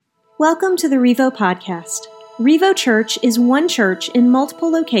Welcome to the Revo Podcast. Revo Church is one church in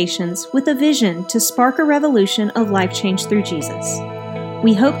multiple locations with a vision to spark a revolution of life change through Jesus.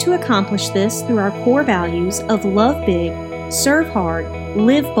 We hope to accomplish this through our core values of love big, serve hard,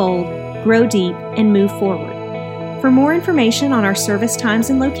 live bold, grow deep, and move forward. For more information on our service times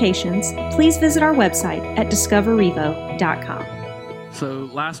and locations, please visit our website at discoverrevo.com. So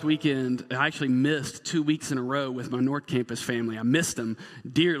last weekend, I actually missed 2 weeks in a row with my North Campus family. I missed them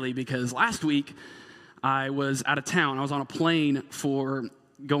dearly because last week I was out of town. I was on a plane for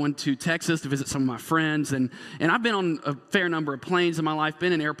going to Texas to visit some of my friends. And I've been on a fair number of planes in my life,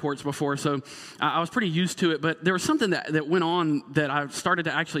 been in airports before, so I was pretty used to it. But there was something that went on that I started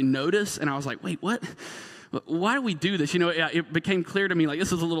to actually notice, and I was like, wait, what? Why do we do this? You know, it became clear to me, like,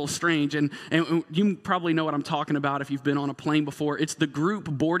 this is a little strange. And you probably know what I'm talking about if you've been on a plane before. It's the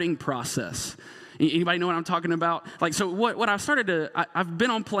group boarding process. Anybody know what I'm talking about? Like, so what I've started to, I've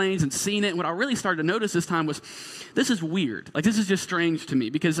been on planes and seen it, and what I really started to notice this time was, this is weird. Like, this is just strange to me,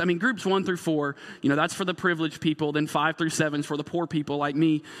 because, I mean, groups 1 through 4, you know, that's for the privileged people, then 5 through 7 is for the poor people like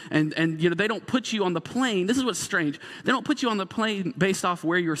me, and you know, they don't put you on the plane, this is what's strange, they don't put you on the plane based off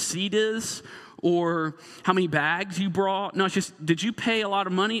where your seat is, or how many bags you brought. No, it's just, did you pay a lot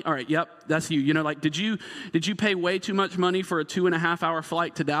of money? All right, yep, that's you. You know, like, did you pay way too much money for a 2.5-hour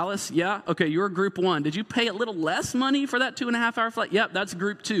flight to Dallas? Yeah? Okay, you're group 1. Did you pay a little less money for that 2.5-hour flight? Yep, that's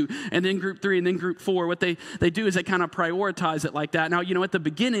group 2. And then group 3, and then group 4. What they do is they kind of prioritize it like that. Now, you know, at the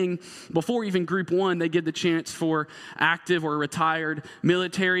beginning, before even group 1, they give the chance for active or retired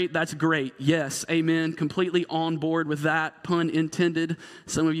military. That's great. Yes, amen. Completely on board with that, pun intended.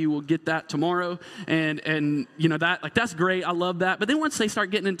 Some of you will get that tomorrow. And you know, that, like, that's great. I love that. But then once they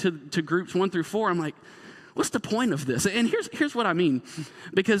start getting into groups 1 through 4, I'm like, what's the point of this? And here's what I mean.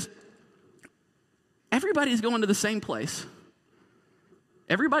 Because everybody's going to the same place.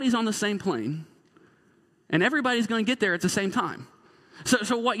 Everybody's on the same plane. And everybody's going to get there at the same time.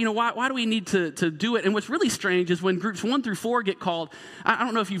 So what, you know, why do we need to do it? And what's really strange is when groups 1 through 4 get called, I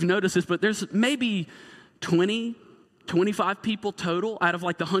don't know if you've noticed this, but there's maybe 25 people total out of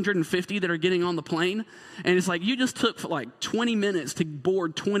like the 150 that are getting on the plane. And it's like, you just took like 20 minutes to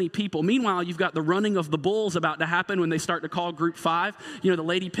board 20 people. Meanwhile, you've got the running of the bulls about to happen when they start to call group 5. You know, the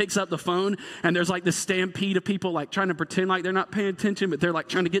lady picks up the phone and there's like this stampede of people like trying to pretend like they're not paying attention, but they're like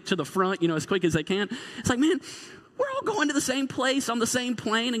trying to get to the front, you know, as quick as they can. It's like, man, we're all going to the same place on the same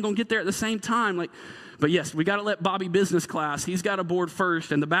plane and going to get there at the same time. Like, but yes, we got to let Bobby business class. He's got to board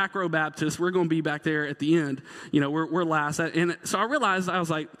first, and the back row Baptists, we're going to be back there at the end. You know, we're last. And so I realized, I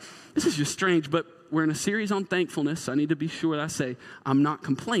was like, this is just strange, but we're in a series on thankfulness, so I need to be sure that I say I'm not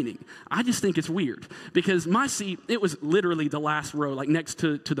complaining. I just think it's weird, because my seat, it was literally the last row, like next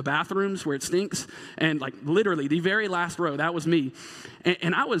to the bathrooms where it stinks, and like literally the very last row, that was me.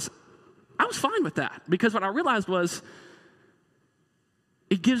 And I was fine with that, because what I realized was,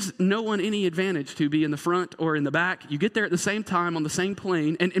 it gives no one any advantage to be in the front or in the back. You get there at the same time on the same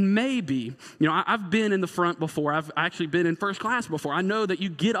plane. And maybe, you know, I've been in the front before. I've actually been in first class before. I know that you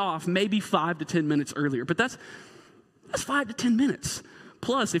get off maybe 5 to 10 minutes earlier. But that's 5 to 10 minutes.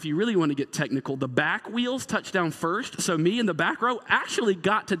 Plus, if you really want to get technical, the back wheels touch down first. So me in the back row actually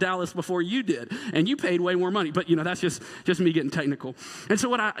got to Dallas before you did. And you paid way more money. But, you know, that's just me getting technical. And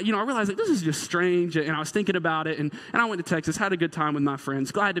so I realized, like, this is just strange. And I was thinking about it. And I went to Texas, had a good time with my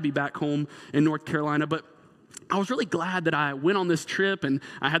friends. Glad to be back home in North Carolina. But I was really glad that I went on this trip. And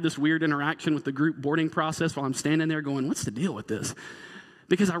I had this weird interaction with the group boarding process while I'm standing there going, what's the deal with this?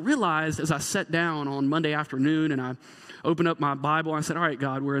 Because I realized as I sat down on Monday afternoon and I opened up my Bible, and I said, all right,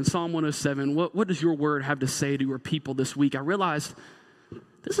 God, we're in Psalm 107. What does your word have to say to your people this week? I realized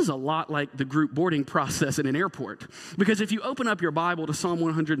this is a lot like the group boarding process in an airport. Because if you open up your Bible to Psalm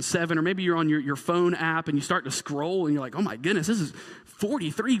 107, or maybe you're on your phone app and you start to scroll and you're like, oh my goodness, this is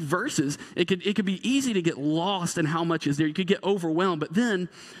 43 verses. It could be easy to get lost in how much is there. You could get overwhelmed, but then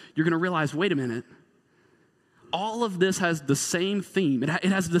you're going to realize, wait a minute, all of this has the same theme. It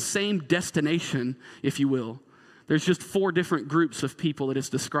has the same destination, if you will. There's just 4 different groups of people that it's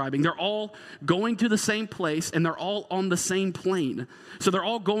describing. They're all going to the same place, and they're all on the same plane. So they're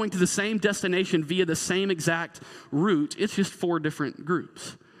all going to the same destination via the same exact route. It's just 4 different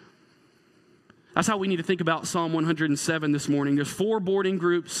groups. That's how we need to think about Psalm 107 this morning. There's 4 boarding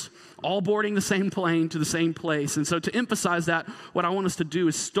groups, all boarding the same plane to the same place. And so to emphasize that, what I want us to do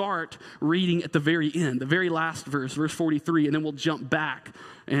is start reading at the very end, the very last verse 43, and then we'll jump back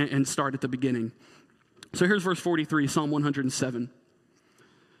and start at the beginning. So here's verse 43, Psalm 107.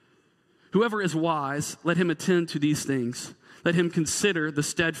 Whoever is wise, let him attend to these things. Let him consider the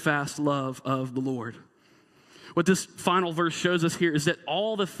steadfast love of the Lord. What this final verse shows us here is that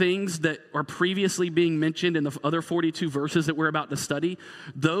all the things that are previously being mentioned in the other 42 verses that we're about to study,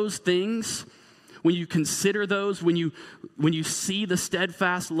 those things, when you consider those, when you see the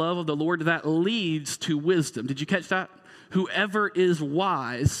steadfast love of the Lord, that leads to wisdom. Did you catch that? Whoever is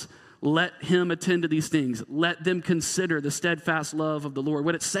wise, let him attend to these things. Let them consider the steadfast love of the Lord.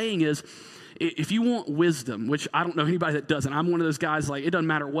 What it's saying is, if you want wisdom, which I don't know anybody that doesn't, I'm one of those guys like, it doesn't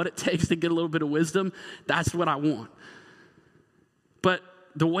matter what it takes to get a little bit of wisdom, that's what I want. But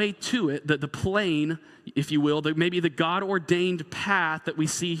the way to it, the plane, if you will, maybe the God-ordained path that we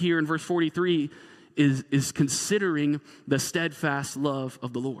see here in verse 43 is considering the steadfast love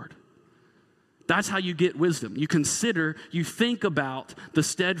of the Lord. That's how you get wisdom. You consider, you think about the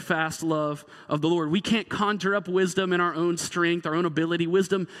steadfast love of the Lord. We can't conjure up wisdom in our own strength, our own ability.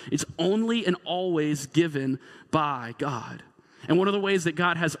 Wisdom is only and always given by God. And one of the ways that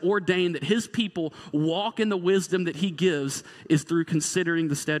God has ordained that his people walk in the wisdom that he gives is through considering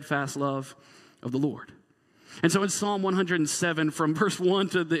the steadfast love of the Lord. And so in Psalm 107, from verse 1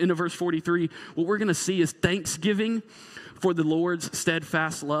 to the end of verse 43, what we're going to see is thanksgiving for the Lord's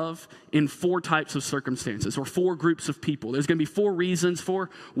steadfast love in 4 types of circumstances, or 4 groups of people. There's going to be 4 reasons,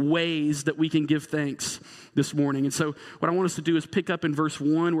 4 ways that we can give thanks this morning. And so what I want us to do is pick up in verse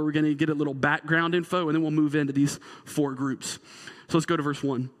 1, where we're going to get a little background info, and then we'll move into these 4 groups. So let's go to verse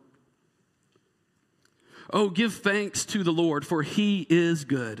 1. Oh, give thanks to the Lord, for he is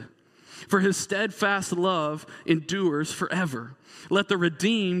good, for his steadfast love endures forever. Let the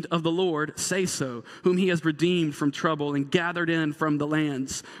redeemed of the Lord say so, whom he has redeemed from trouble and gathered in from the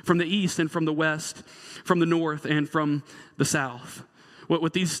lands, from the east and from the west, from the north and from the south.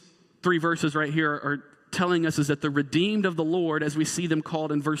 What these 3 verses right here are telling us is that the redeemed of the Lord, as we see them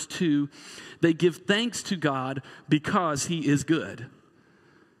called in verse 2, they give thanks to God because he is good.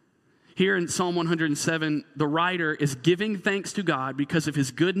 Here in Psalm 107, the writer is giving thanks to God because of his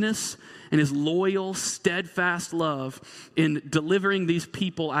goodness and his loyal, steadfast love in delivering these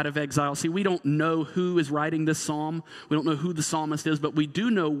people out of exile. See, we don't know who is writing this psalm. We don't know who the psalmist is, but we do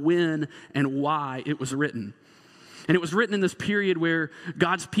know when and why it was written. And it was written in this period where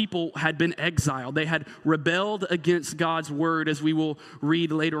God's people had been exiled. They had rebelled against God's word, as we will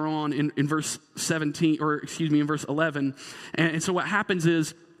read later on in verse 17, in verse 11. And so what happens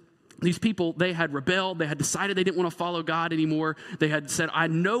is, these people, they had rebelled. They had decided they didn't want to follow God anymore. They had said, I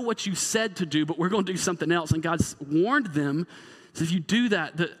know what you said to do, but we're going to do something else. And God warned them, said, if you do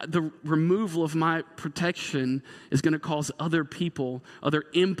that, the removal of my protection is going to cause other people, other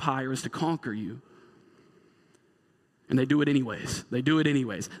empires to conquer you. And they do it anyways.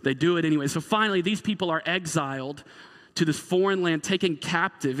 So finally, these people are exiled to this foreign land, taken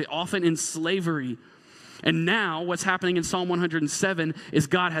captive, often in slavery. And now what's happening in Psalm 107 is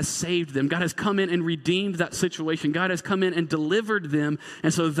God has saved them. God has come in and redeemed that situation. God has come in and delivered them.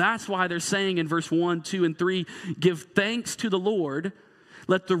 And so that's why they're saying in verse 1, 2, and 3, give thanks to the Lord.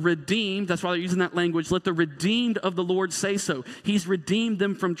 Let the redeemed, that's why they're using that language, let the redeemed of the Lord say so. He's redeemed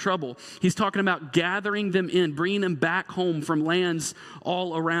them from trouble. He's talking about gathering them in, bringing them back home from lands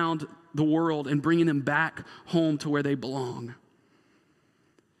all around the world and bringing them back home to where they belong.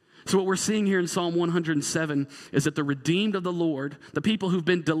 So what we're seeing here in Psalm 107 is that the redeemed of the Lord, the people who've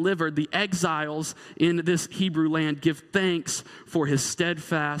been delivered, the exiles in this Hebrew land, give thanks for his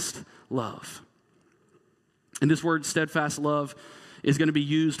steadfast love. And this word steadfast love is going to be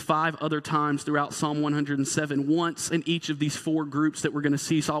used 5 other times throughout Psalm 107, once in each of these 4 groups that we're going to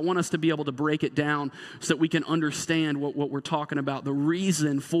see. So I want us to be able to break it down so that we can understand what we're talking about, the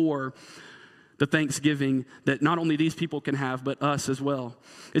reason for the thanksgiving that not only these people can have, but us as well.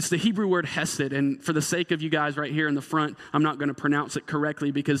 It's the Hebrew word hesed, and for the sake of you guys right here in the front, I'm not going to pronounce it correctly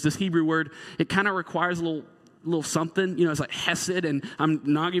because this Hebrew word, it kind of requires a little something. You know, it's like hesed, and I'm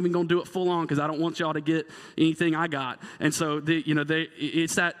not even going to do it full on because I don't want y'all to get anything I got. And so,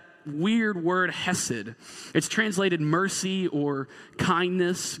 it's that weird word hesed. It's translated mercy or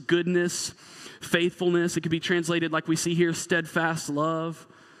kindness, goodness, faithfulness. It could be translated like we see here, steadfast love.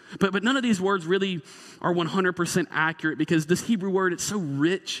 But none of these words really are 100% accurate because this Hebrew word, it's so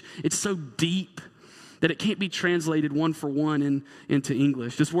rich, it's so deep that it can't be translated one for one into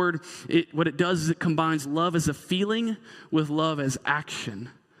English. This word, what it does is it combines love as a feeling with love as action.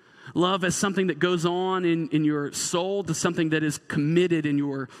 Love as something that goes on in your soul to something that is committed in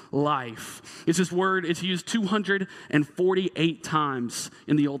your life. It's this word, it's used 248 times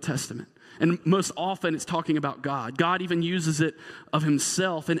in the Old Testament. And most often it's talking about God. God even uses it of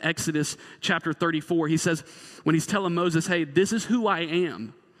himself in Exodus chapter 34. He says, when he's telling Moses, hey, this is who I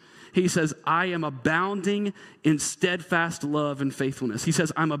am. He says, I am abounding in steadfast love and faithfulness. He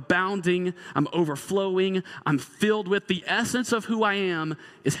says, I'm abounding, I'm overflowing, I'm filled with the essence of who I am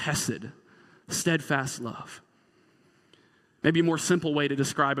is hesed, steadfast love. Maybe a more simple way to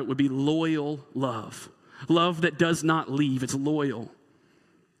describe it would be loyal love. Love that does not leave, it's loyal.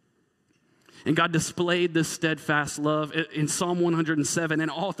 And God displayed this steadfast love in Psalm 107 and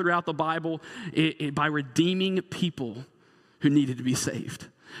all throughout the Bible by redeeming people who needed to be saved,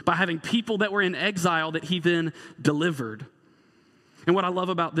 by having people that were in exile that he then delivered. And what I love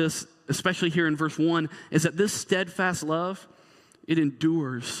about this, especially here in verse 1, is that this steadfast love, it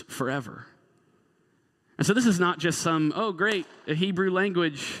endures forever. And so this is not just some, oh great, a Hebrew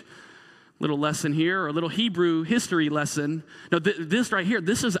language little lesson here, or a little Hebrew history lesson. No, this right here,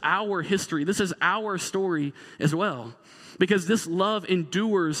 this is our history. This is our story as well. Because this love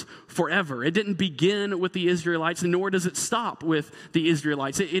endures forever. It didn't begin with the Israelites, nor does it stop with the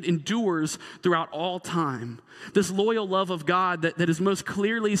Israelites. It endures throughout all time. This loyal love of God that is most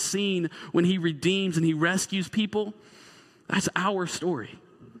clearly seen when he redeems and he rescues people, that's our story.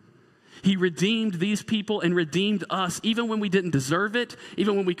 He redeemed these people and redeemed us even when we didn't deserve it,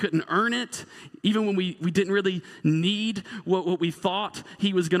 even when we couldn't earn it, even when we didn't really need what we thought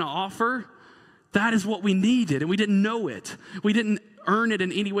he was going to offer. That is what we needed, and we didn't know it. We didn't earn it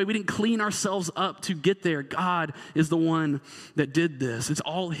in any way. We didn't clean ourselves up to get there. God is the one that did this. It's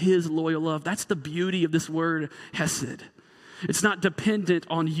all his loyal love. That's the beauty of this word, hesed. It's not dependent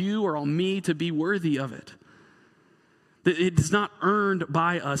on you or on me to be worthy of it. It's not earned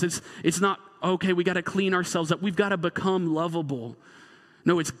by us. It's not, okay, we got to clean ourselves up. We've got to become lovable.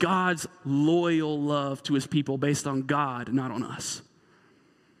 No, it's God's loyal love to his people based on God, not on us.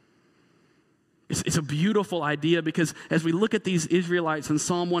 It's a beautiful idea because as we look at these Israelites in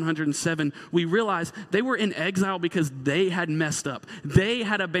Psalm 107, we realize they were in exile because they had messed up. They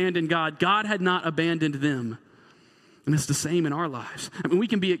had abandoned God. God had not abandoned them. And it's the same in our lives. I mean, we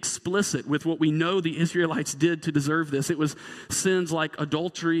can be explicit with what we know the Israelites did to deserve this. It was sins like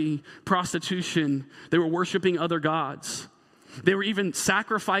adultery, prostitution. They were worshiping other gods. They were even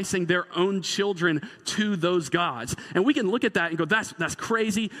sacrificing their own children to those gods. And we can look at that and go, that's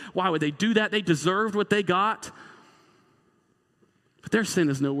crazy. Why would they do that? They deserved what they got. But their sin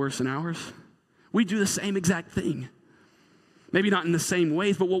is no worse than ours. We do the same exact thing. Maybe not in the same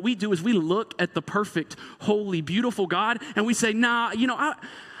ways, but what we do is we look at the perfect, holy, beautiful God, and we say,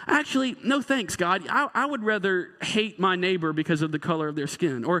 actually, no thanks, God. I would rather hate my neighbor because of the color of their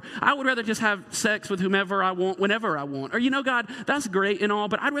skin. Or I would rather just have sex with whomever I want, whenever I want. Or, God, that's great and all,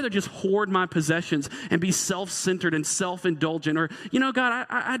 but I'd rather just hoard my possessions and be self-centered and self-indulgent. Or,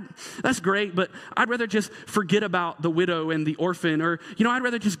 God, that's great, but I'd rather just forget about the widow and the orphan. Or, I'd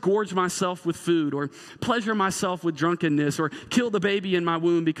rather just gorge myself with food or pleasure myself with drunkenness or kill the baby in my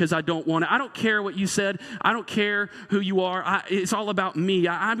womb because I don't want it. I don't care what you said. I don't care who you are. It's all about me.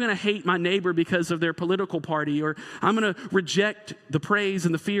 I'm going to hate my neighbor because of their political party, or I'm going to reject the praise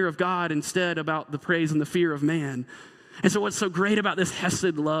and the fear of God instead about the praise and the fear of man. And so what's so great about this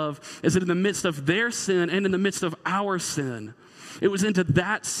hesed love is that in the midst of their sin and in the midst of our sin, it was into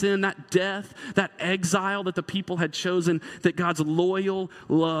that sin, that death, that exile that the people had chosen that God's loyal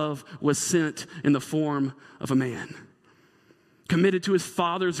love was sent in the form of a man. Committed to his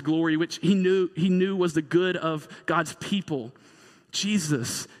Father's glory, which he knew was the good of God's people.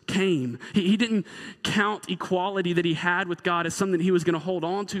 Jesus came. He didn't count equality that he had with God as something he was going to hold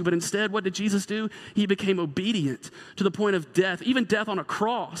on to, but instead, what did Jesus do? He became obedient to the point of death, even death on a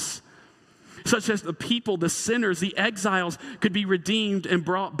cross, such as the people, the sinners, the exiles could be redeemed and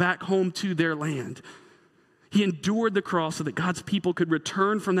brought back home to their land. He endured the cross so that God's people could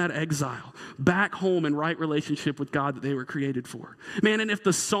return from that exile back home in right relationship with God that they were created for. Man, and if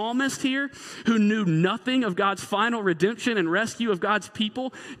the psalmist here, who knew nothing of God's final redemption and rescue of God's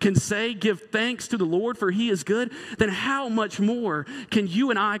people, can say, give thanks to the Lord for he is good, then how much more can you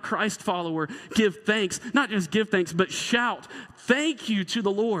and I, Christ follower, give thanks? Not just give thanks, but shout, thank you to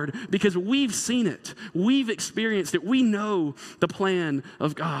the Lord, because we've seen it. We've experienced it. We know the plan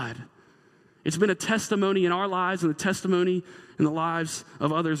of God. It's been a testimony in our lives and a testimony in the lives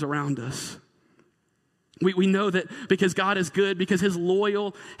of others around us. We know that because God is good, because his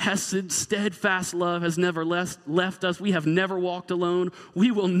loyal, hesed, steadfast love has never left us. We have never walked alone. We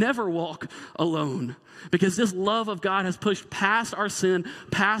will never walk alone. Because this love of God has pushed past our sin,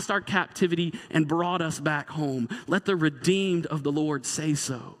 past our captivity, and brought us back home. Let the redeemed of the Lord say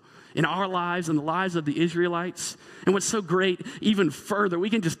so. In our lives and the lives of the Israelites. And what's so great, even further,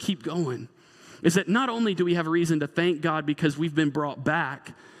 we can just keep going, is that not only do we have a reason to thank God because we've been brought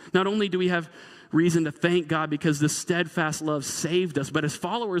back, not only do we have reason to thank God because this steadfast love saved us. But as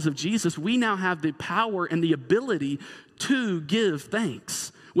followers of Jesus, we now have the power and the ability to give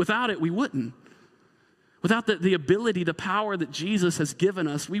thanks. Without it, we wouldn't. Without the ability, the power that Jesus has given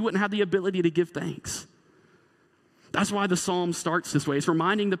us, we wouldn't have the ability to give thanks. That's why the psalm starts this way. It's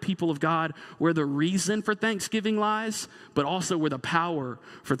reminding the people of God where the reason for thanksgiving lies, but also where the power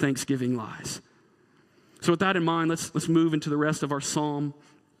for thanksgiving lies. So with that in mind, let's move into the rest of our psalm.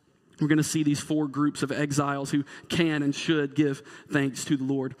 We're going to see these four groups of exiles who can and should give thanks to the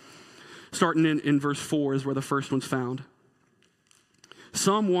Lord. Starting in verse 4 is where the first one's found.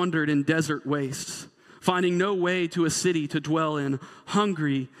 Some wandered in desert wastes, finding no way to a city to dwell in,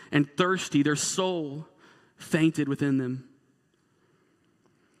 hungry and thirsty, their soul fainted within them.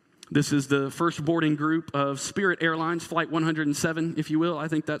 This is the first boarding group of Spirit Airlines, Flight 107, if you will. I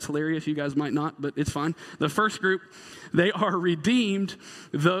think that's hilarious. You guys might not, but it's fine. The first group, they are redeemed,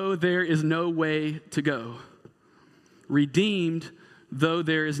 though there is no way to go. Redeemed, though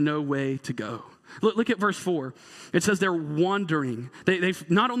there is no way to go. Look at verse 4. It says they're wandering. They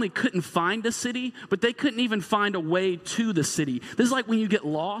not only couldn't find a city, but they couldn't even find a way to the city. This is like when you get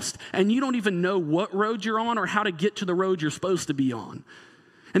lost and you don't even know what road you're on or how to get to the road you're supposed to be on.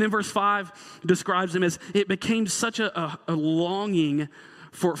 And then verse 5 describes them as it became such a longing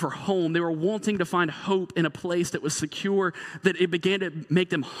for home. They were wanting to find hope in a place that was secure, that it began to make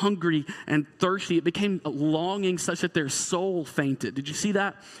them hungry and thirsty. It became a longing such that their soul fainted. Did you see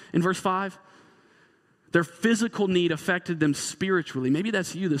that in verse 5? Their physical need affected them spiritually. Maybe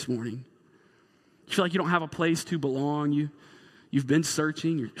that's you this morning. You feel like you don't have a place to belong. You've been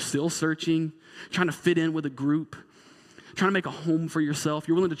searching. You're still searching, trying to fit in with a group, trying to make a home for yourself.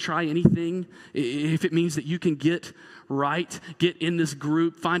 You're willing to try anything if it means that you can get right, get in this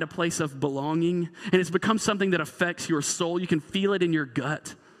group, find a place of belonging. And it's become something that affects your soul. You can feel it in your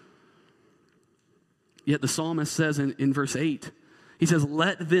gut. Yet the psalmist says in verse 8, he says,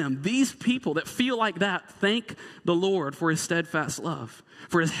 let them, these people that feel like that, thank the Lord for his steadfast love,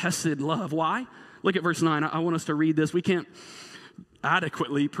 for his hesed love. Why? Look at verse 9. I want us to read this. We can't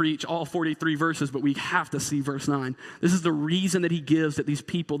adequately preach all 43 verses, but we have to see verse 9. This is the reason that he gives that these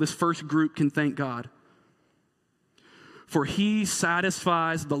people, this first group, can thank God. For he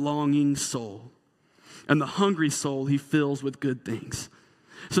satisfies the longing soul, and the hungry soul he fills with good things.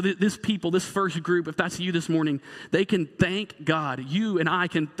 So this people, this first group, if that's you this morning, they can thank God. You and I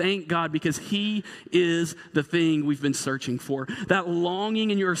can thank God because he is the thing we've been searching for. That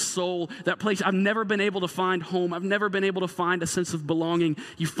longing in your soul, that place, I've never been able to find home. I've never been able to find a sense of belonging.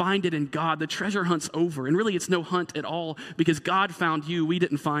 You find it in God. The treasure hunt's over. And really, it's no hunt at all because God found you. We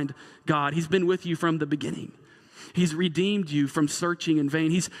didn't find God. He's been with you from the beginning. He's redeemed you from searching in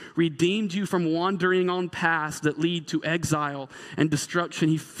vain. He's redeemed you from wandering on paths that lead to exile and destruction.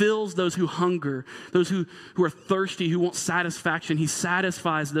 He fills those who hunger, those who are thirsty, who want satisfaction. He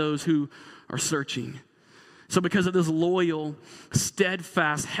satisfies those who are searching. So because of this loyal,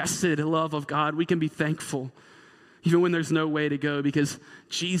 steadfast, hesed love of God, we can be thankful even when there's no way to go because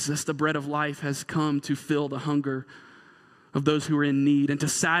Jesus, the bread of life, has come to fill the hunger of those who are in need and to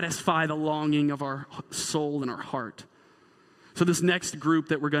satisfy the longing of our soul and our heart. So this next group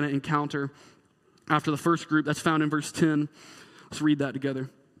that we're going to encounter after the first group, that's found in verse 10. Let's read that together.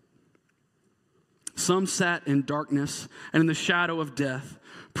 Some sat in darkness and in the shadow of death,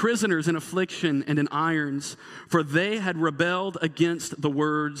 prisoners in affliction and in irons, for they had rebelled against the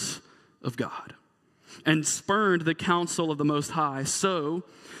words of God and spurned the counsel of the Most High. So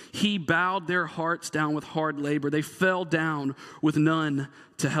he bowed their hearts down with hard labor. They fell down with none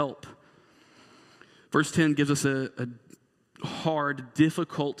to help. Verse 10 gives us a hard,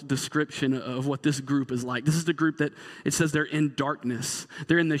 difficult description of what this group is like. This is the group that it says they're in darkness.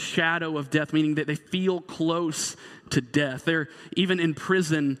 They're in the shadow of death, meaning that they feel close to death. They're even in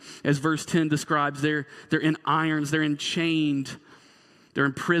prison, as verse 10 describes. They're in irons. They're enchained. They're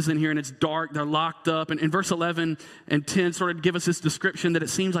in prison here and it's dark. They're locked up. And in verse 11 and 10 sort of give us this description that it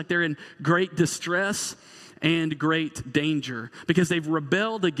seems like they're in great distress and great danger because they've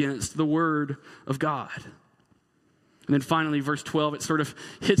rebelled against the word of God. And then finally, verse 12, it sort of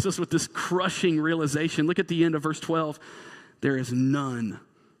hits us with this crushing realization. Look at the end of verse 12. There is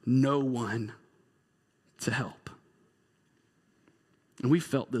no one to help. And we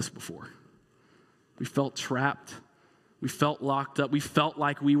felt this before. We felt trapped. We felt locked up. We felt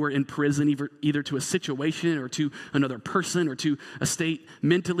like we were in prison either to a situation or to another person or to a state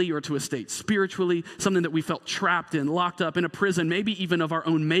mentally or to a state spiritually, something that we felt trapped in, locked up in a prison, maybe even of our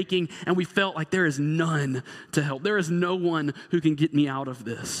own making, and we felt like there is none to help. There is no one who can get me out of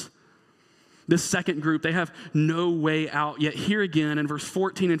this. This second group, they have no way out. Yet here again in verse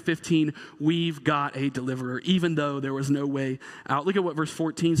 14 and 15, we've got a deliverer, even though there was no way out. Look at what verse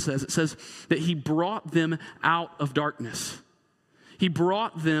 14 says. It says that he brought them out of darkness. He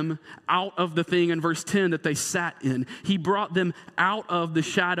brought them out of the thing in verse 10 that they sat in. He brought them out of the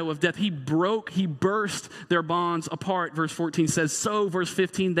shadow of death. He burst their bonds apart, verse 14 says. So, verse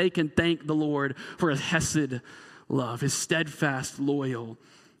 15, they can thank the Lord for his hesed love, his steadfast, loyal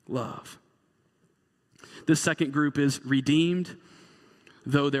love. This second group is redeemed,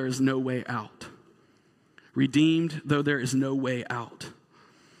 though there is no way out. Redeemed, though there is no way out.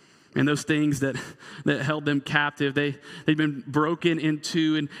 And those things that held them captive, they'd been broken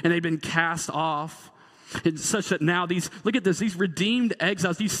into and they'd been cast off. It's such that now look at this, these redeemed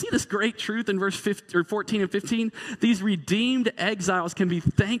exiles. Do you see this great truth in verse 14 and 15? These redeemed exiles can be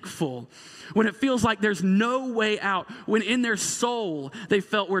thankful when it feels like there's no way out, when in their soul they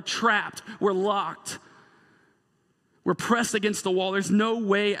felt we're trapped, we're locked, we're pressed against the wall, there's no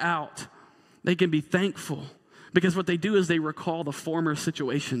way out. They can be thankful because what they do is they recall the former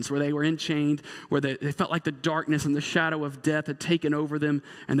situations where they were enchained, where they felt like the darkness and the shadow of death had taken over them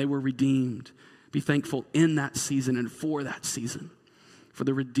and they were redeemed. Be thankful in that season and for that season, for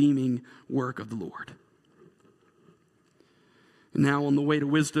the redeeming work of the Lord. And now on the way to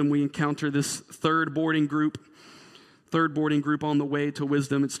wisdom, we encounter this third boarding group on the way to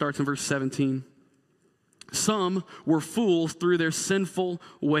wisdom. It starts in verse 17. Some were fools through their sinful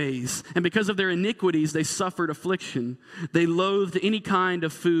ways, and because of their iniquities, they suffered affliction. They loathed any kind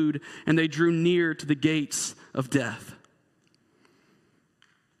of food, and they drew near to the gates of death.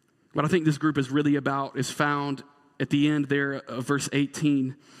 What I think this group is really about is found at the end there of verse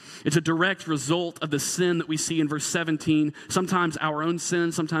 18. It's a direct result of the sin that we see in verse 17. Sometimes our own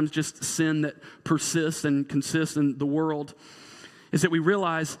sin, sometimes just sin that persists and consists in the world, is that we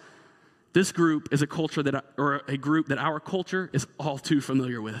realize this group is a group that our culture is all too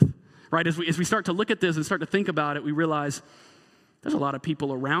familiar with, right? As we start to look at this and start to think about it, we realize there's a lot of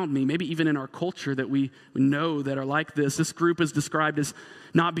people around me, maybe even in our culture that we know that are like this. This group is described as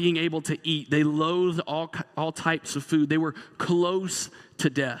not being able to eat. They loathed all types of food. They were close to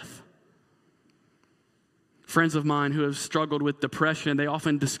death. Friends of mine who have struggled with depression, they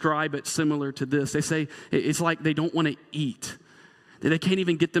often describe it similar to this. They say it's like they don't want to eat. They can't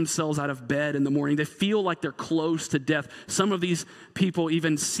even get themselves out of bed in the morning. They feel like they're close to death. Some of these people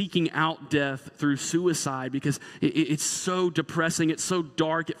even seeking out death through suicide because it's so depressing. It's so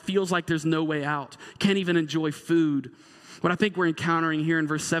dark. It feels like there's no way out. Can't even enjoy food. What I think we're encountering here in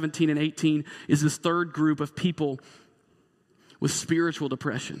verse 17 and 18 is this third group of people with spiritual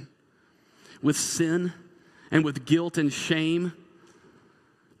depression, with sin and with guilt and shame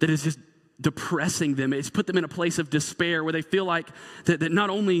that is just depressing them. It's put them in a place of despair where they feel like that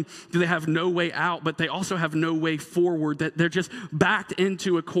not only do they have no way out, but they also have no way forward, that they're just backed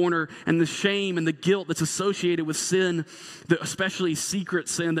into a corner, and the shame and the guilt that's associated with sin, especially secret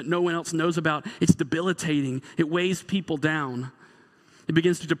sin that no one else knows about, it's debilitating. It weighs people down. It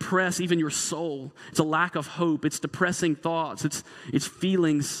begins to depress even your soul. It's a lack of hope. It's depressing thoughts. It's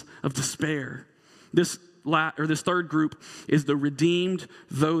feelings of despair. This third group is the redeemed,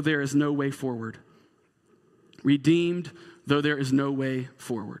 though there is no way forward. Redeemed, though there is no way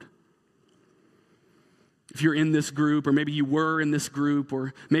forward. If you're in this group, or maybe you were in this group,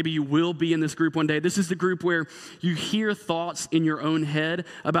 or maybe you will be in this group one day, this is the group where you hear thoughts in your own head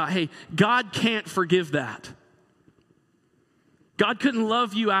about, hey, God can't forgive that. God couldn't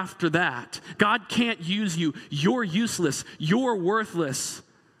love you after that. God can't use you. You're useless. You're worthless.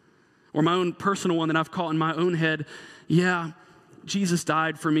 Or my own personal one that I've caught in my own head. Yeah, Jesus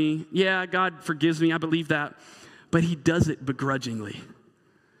died for me. Yeah, God forgives me. I believe that. But he does it begrudgingly.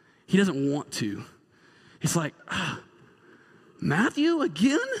 He doesn't want to. He's like, Matthew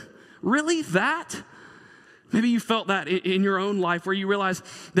again? Really? That? Maybe you felt that in your own life where you realize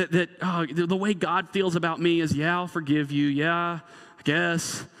that the way God feels about me is, yeah, I'll forgive you. Yeah, I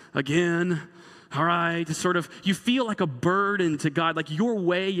guess, again. All right, sort of, you feel like a burden to God, like you're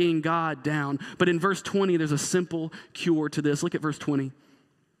weighing God down. But in verse 20, there's a simple cure to this. Look at verse 20.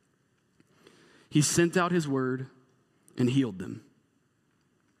 He sent out his word and healed them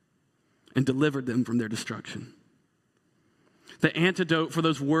and delivered them from their destruction. The antidote for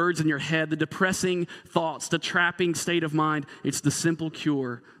those words in your head, the depressing thoughts, the trapping state of mind, it's the simple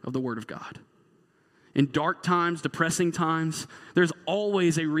cure of the word of God. In dark times, depressing times, there's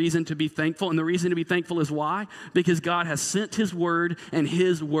always a reason to be thankful. And the reason to be thankful is why? Because God has sent his word and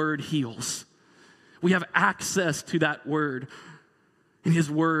his word heals. We have access to that word. And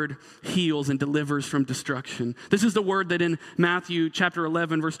his word heals and delivers from destruction. This is the word that in Matthew chapter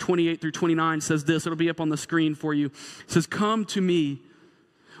 11, verse 28 through 29 says this. It'll be up on the screen for you. It says, "Come to me,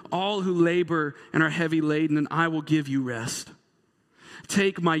 all who labor and are heavy laden, and I will give you rest.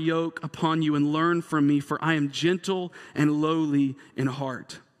 Take my yoke upon you and learn from me, for I am gentle and lowly in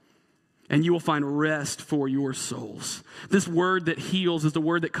heart, and you will find rest for your souls." This word that heals is the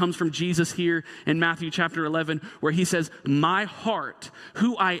word that comes from Jesus here in Matthew chapter 11, where he says, "My heart,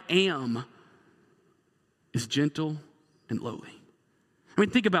 who I am, is gentle and lowly." I mean,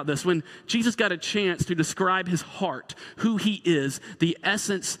 think about this. When Jesus got a chance to describe his heart, who he is, the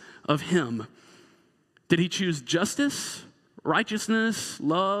essence of him, did he choose justice, righteousness,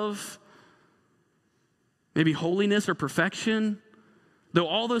 love, maybe holiness or perfection? Though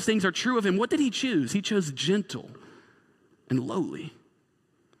all those things are true of him, what did he choose? He chose gentle and lowly.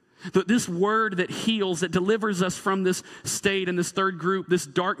 This word that heals, that delivers us from this state and this third group, this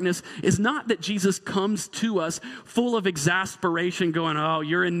darkness, is not that Jesus comes to us full of exasperation going, "Oh,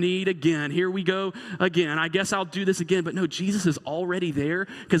 you're in need again. Here we go again. I guess I'll do this again." But no, Jesus is already there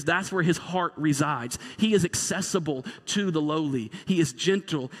because that's where his heart resides. He is accessible to the lowly. He is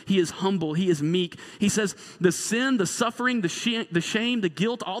gentle. He is humble. He is meek. He says the sin, the suffering, the shame, the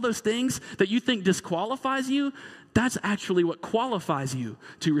guilt, all those things that you think disqualifies you, that's actually what qualifies you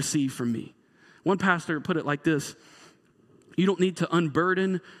to receive from me. One pastor put it like this: you don't need to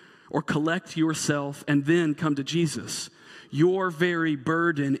unburden or collect yourself and then come to Jesus. Your very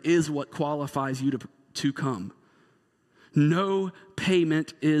burden is what qualifies you to come. No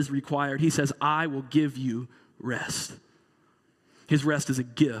payment is required. He says, "I will give you rest." His rest is a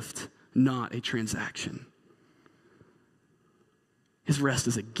gift, not a transaction. His rest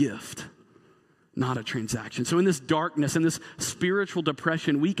is a gift, not a transaction. So in this darkness, in this spiritual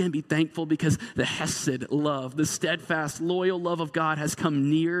depression, we can be thankful because the Hesed love, the steadfast, loyal love of God has come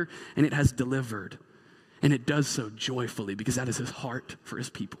near and it has delivered. And it does so joyfully because that is his heart for his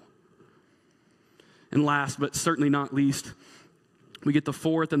people. And last, but certainly not least, we get the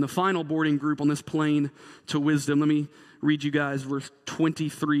fourth and the final boarding group on this plane to wisdom. Let me read you guys verse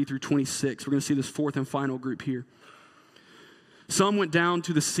 23 through 26. We're going to see this fourth and final group here. "Some went down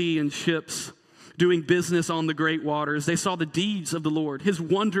to the sea in ships, doing business on the great waters. They saw the deeds of the Lord, his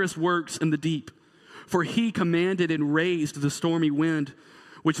wondrous works in the deep. For he commanded and raised the stormy wind,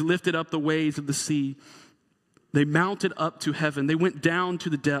 which lifted up the waves of the sea. They mounted up to heaven. They went down to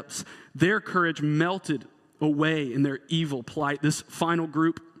the depths. Their courage melted away in their evil plight." This final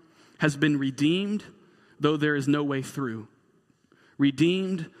group has been redeemed, though there is no way through.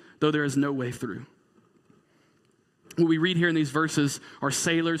 Redeemed, though there is no way through. What we read here in these verses are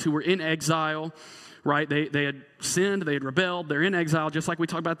sailors who were in exile, right? They had sinned, they had rebelled, they're in exile, just like we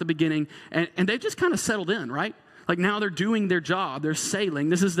talked about at the beginning, and they've just kind of settled in, right? Like now they're doing their job, they're sailing.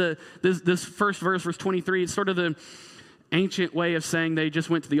 This is this first verse, verse 23, it's sort of the ancient way of saying they just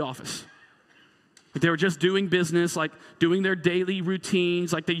went to the office. Like they were just doing business, like doing their daily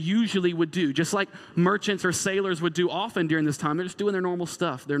routines like they usually would do, just like merchants or sailors would do often during this time. They're just doing their normal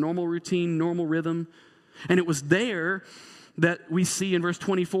stuff, their normal routine, normal rhythm. And it was there that we see in verse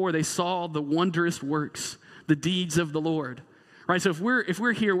 24, they saw the wondrous works, the deeds of the Lord. Right? So if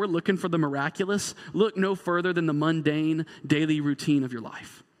we're here, we're looking for the miraculous, look no further than the mundane daily routine of your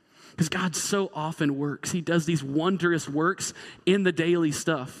life. Because God so often works. He does these wondrous works in the daily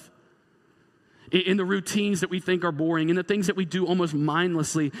stuff, in the routines that we think are boring, in the things that we do almost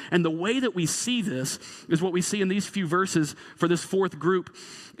mindlessly. And the way that we see this is what we see in these few verses for this fourth group,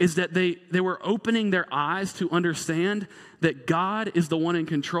 is that they were opening their eyes to understand that God is the one in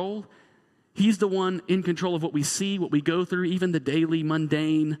control. He's the one in control of what we see, what we go through, even the daily,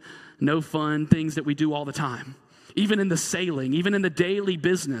 mundane, no fun things that we do all the time. Even in the sailing, even in the daily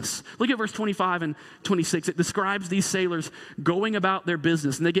business. Look at verse 25 and 26. It describes these sailors going about their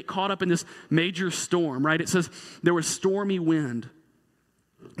business, and they get caught up in this major storm, right? It says there was stormy wind.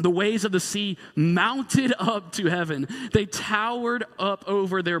 The waves of the sea mounted up to heaven. They towered up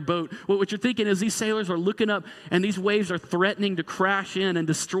over their boat. What you're thinking is these sailors are looking up and these waves are threatening to crash in and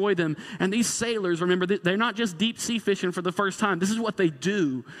destroy them. And these sailors, remember, they're not just deep sea fishing for the first time. This is what they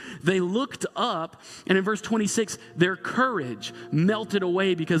do. They looked up, and in verse 26, their courage melted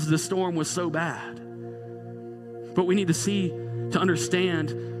away because the storm was so bad. But we need to see, to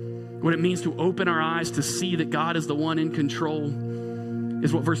understand what it means to open our eyes to see that God is the one in control,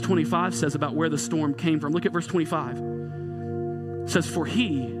 is what verse 25 says about where the storm came from. Look at verse 25. It says, "For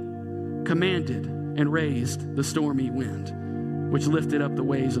he commanded and raised the stormy wind, which lifted up the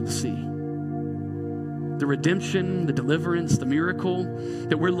waves of the sea." The redemption, the deliverance, the miracle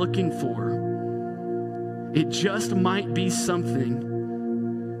that we're looking for, it just might be something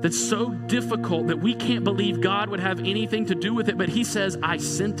that's so difficult that we can't believe God would have anything to do with it, but he says, I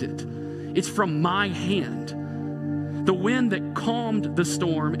sent it. It's from my hand. The wind that calmed the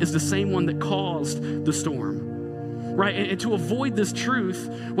storm is the same one that caused the storm, right? And to avoid this truth,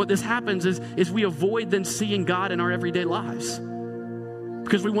 what this happens is we avoid then seeing God in our everyday lives,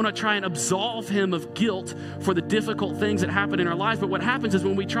 because we want to try and absolve him of guilt for the difficult things that happen in our lives. But what happens is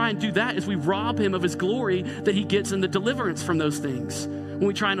when we try and do that is we rob him of his glory that he gets in the deliverance from those things, when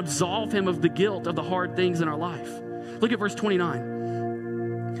we try and absolve him of the guilt of the hard things in our life. Look at verse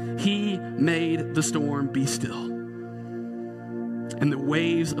 29. He made the storm be still, and the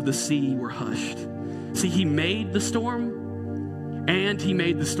waves of the sea were hushed. See, he made the storm, and he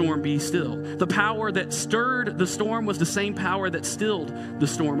made the storm be still. The power that stirred the storm was the same power that stilled the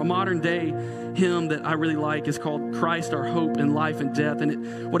storm. A modern day hymn that I really like is called Christ, Our Hope in Life and Death.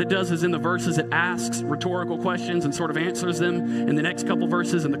 And what it does is in the verses, it asks rhetorical questions and sort of answers them. In the next couple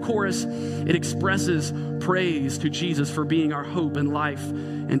verses in the chorus, it expresses praise to Jesus for being our hope in life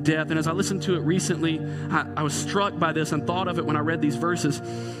and death. And as I listened to it recently, I was struck by this and thought of it when I read these verses.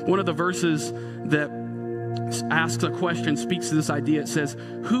 One of the verses that asks a question speaks to this idea. It says,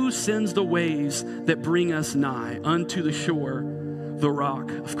 who sends the waves that bring us nigh unto the shore, the rock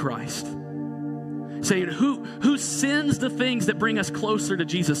of Christ? Saying, who sends the things that bring us closer to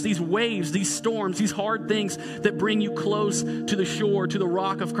Jesus? These waves, these storms, these hard things that bring you close to the shore, to the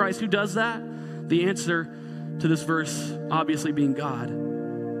rock of Christ. Who does that? The answer to this verse obviously being God.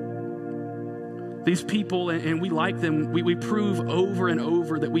 These people, and we like them, we prove over and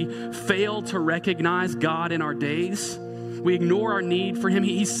over that we fail to recognize God in our days. We ignore our need for him.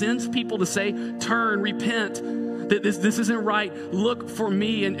 He sends people to say, turn, repent, that this isn't right. Look for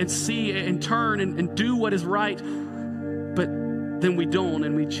me and see and turn and do what is right. But then we don't,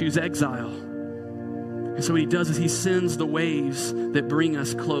 and we choose exile. And so what he does is he sends the waves that bring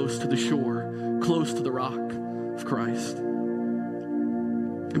us close to the shore, close to the rock of Christ.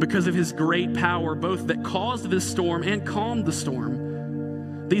 And because of his great power, both that caused this storm and calmed the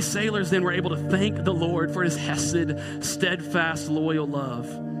storm, these sailors then were able to thank the Lord for his hesed, steadfast, loyal love.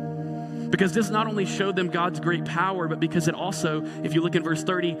 Because this not only showed them God's great power, but because it also, if you look in verse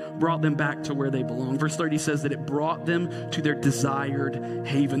 30, brought them back to where they belong. Verse 30 says that it brought them to their desired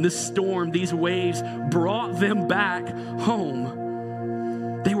haven. This storm, these waves brought them back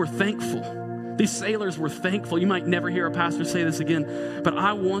home. They were thankful. These sailors were thankful. You might never hear a pastor say this again, but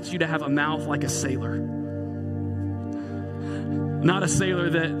I want you to have a mouth like a sailor. Not a sailor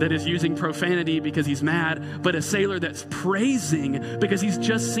that is using profanity because he's mad, but a sailor that's praising because he's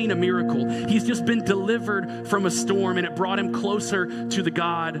just seen a miracle. He's just been delivered from a storm, and it brought him closer to the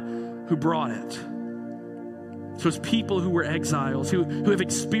God who brought it. So as people who were exiles, who have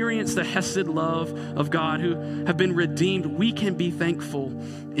experienced the hesed love of God, who have been redeemed, we can be thankful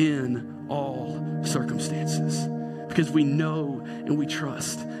in all circumstances because we know and we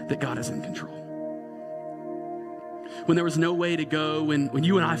trust that God is in control. When there was no way to go, when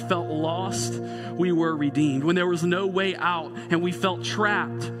you and I felt lost, we were redeemed. When there was no way out and we felt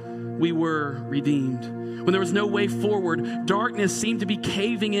trapped, we were redeemed. When there was no way forward, darkness seemed to be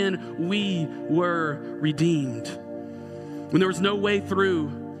caving in, we were redeemed. When there was no way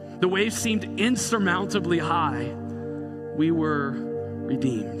through, the waves seemed insurmountably high, we were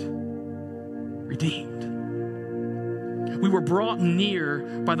redeemed. Redeemed. We were brought near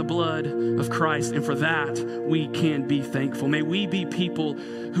by the blood of Christ, and for that, we can be thankful. May we be people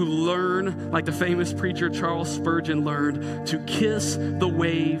who learn, like the famous preacher Charles Spurgeon learned, to kiss the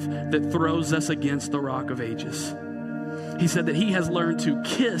wave that throws us against the rock of ages. He said that he has learned to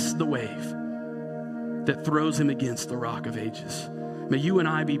kiss the wave that throws him against the rock of ages. May you and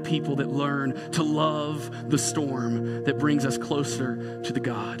I be people that learn to love the storm that brings us closer to the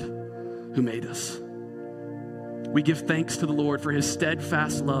God who made us. We give thanks to the Lord for his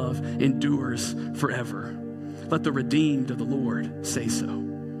steadfast love endures forever. Let the redeemed of the Lord say so.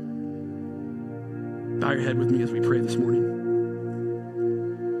 Bow your head with me as we pray this morning.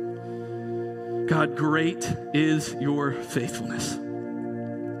 God, great is your faithfulness.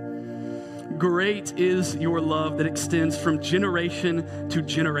 Great is your love that extends from generation to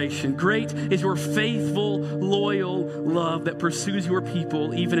generation. Great is your faithful, loyal love that pursues your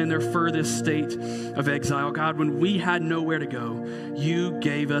people even in their furthest state of exile. God, when we had nowhere to go, you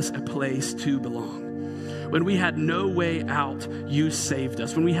gave us a place to belong. When we had no way out, you saved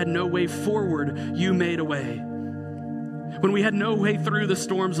us. When we had no way forward, you made a way. When we had no way through the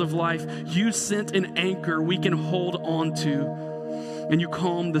storms of life, you sent an anchor we can hold on to. And you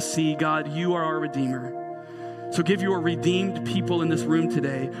calm the sea. God, you are our Redeemer. So give your redeemed people in this room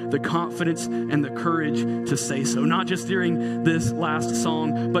today the confidence and the courage to say so, not just during this last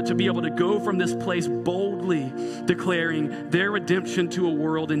song, but to be able to go from this place boldly declaring their redemption to a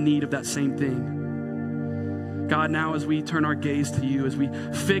world in need of that same thing. God, now as we turn our gaze to you, as we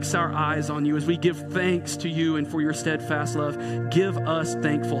fix our eyes on you, as we give thanks to you and for your steadfast love, give us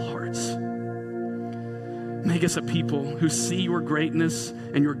thankful hearts. Make us a people who see your greatness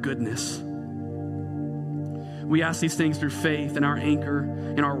and your goodness. We ask these things through faith in our anchor,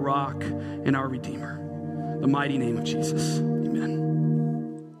 in our rock, in our Redeemer. The mighty name of Jesus.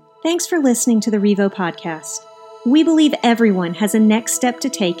 Amen. Thanks for listening to the Revo podcast. We believe everyone has a next step to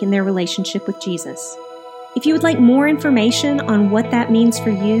take in their relationship with Jesus. If you would like more information on what that means for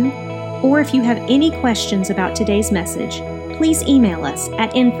you, or if you have any questions about today's message, please email us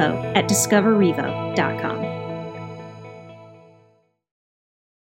at info@discoverrevo.com.